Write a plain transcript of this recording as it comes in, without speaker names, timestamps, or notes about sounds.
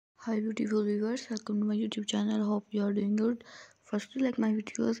Hi beautiful viewers, welcome to my YouTube channel. Hope you are doing good. Firstly, like my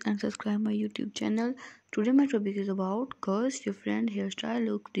videos and subscribe my YouTube channel. Today my topic is about girls' different hairstyle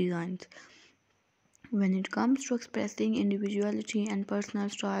look designs. When it comes to expressing individuality and personal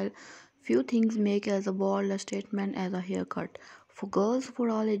style, few things make as a bold a statement as a haircut. For girls for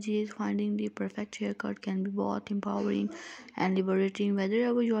all ages, finding the perfect haircut can be both empowering and liberating. Whether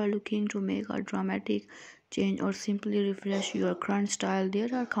ever you are looking to make a dramatic change or simply refresh your current style,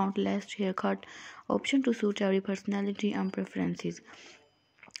 there are countless haircut options to suit every personality and preferences.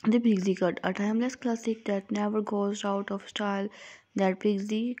 The pixie cut, a timeless classic that never goes out of style. That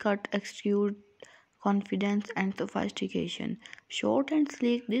pixie cut exudes confidence and sophistication. Short and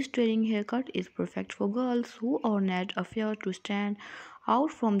sleek, this trailing haircut is perfect for girls who are not afraid to stand out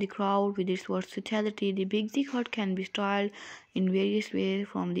from the crowd with its versatility. The pixie cut can be styled in various ways,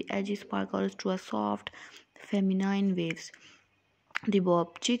 from the edgy sparkles to a soft, feminine waves. The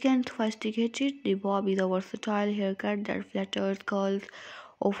bob, chic and sophisticated, the bob is a versatile haircut that flatters curls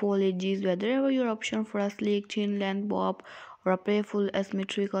of all ages. Whether ever your option for a sleek chin length bob or a playful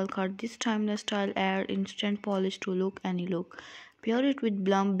asymmetrical cut, this timeless style adds instant polish to any look. Pair it with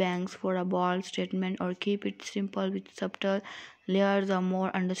blunt bangs for a bold statement, or keep it simple with subtle layers, a more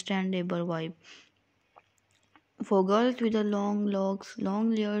understandable vibe. For girls with the long locks,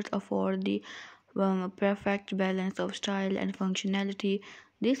 long layers afford the perfect balance of style and functionality.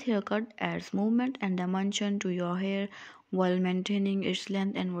 This haircut adds movement and dimension to your hair while maintaining its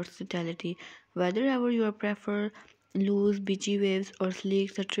length and versatility. Whether ever you prefer loose, beachy waves or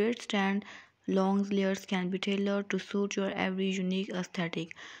sleek, straight stand, long layers can be tailored to suit your every unique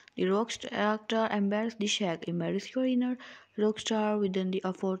aesthetic. The rockstar embeds the shag. Embrace your inner rockstar within the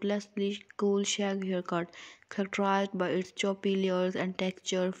effortlessly cool shag haircut, characterized by its choppy layers and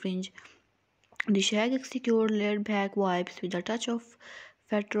texture fringe. The shag executes laid-back vibes with a touch of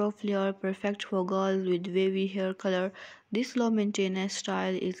fetro flair, perfect for girls with wavy hair color. This low-maintenance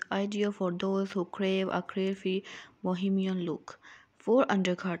style is ideal for those who crave a carefree bohemian look. For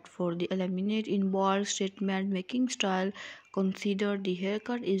undercut, for the eliminate in bold statement-making style, consider the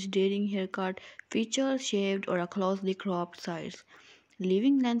haircut is daring haircut, features shaved or a closely cropped sides,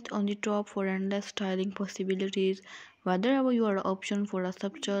 leaving length on the top for endless styling possibilities. Whether ever you are option for a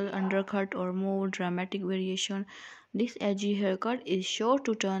subtle undercut or more dramatic variation, this edgy haircut is sure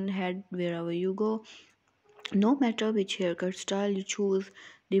to turn head wherever you go. No matter which haircut style you choose,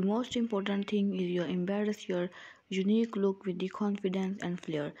 the most important thing is you embrace your unique look with the confidence and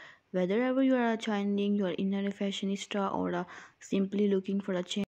flair. Whether ever you are channeling your inner fashionista or simply looking for a change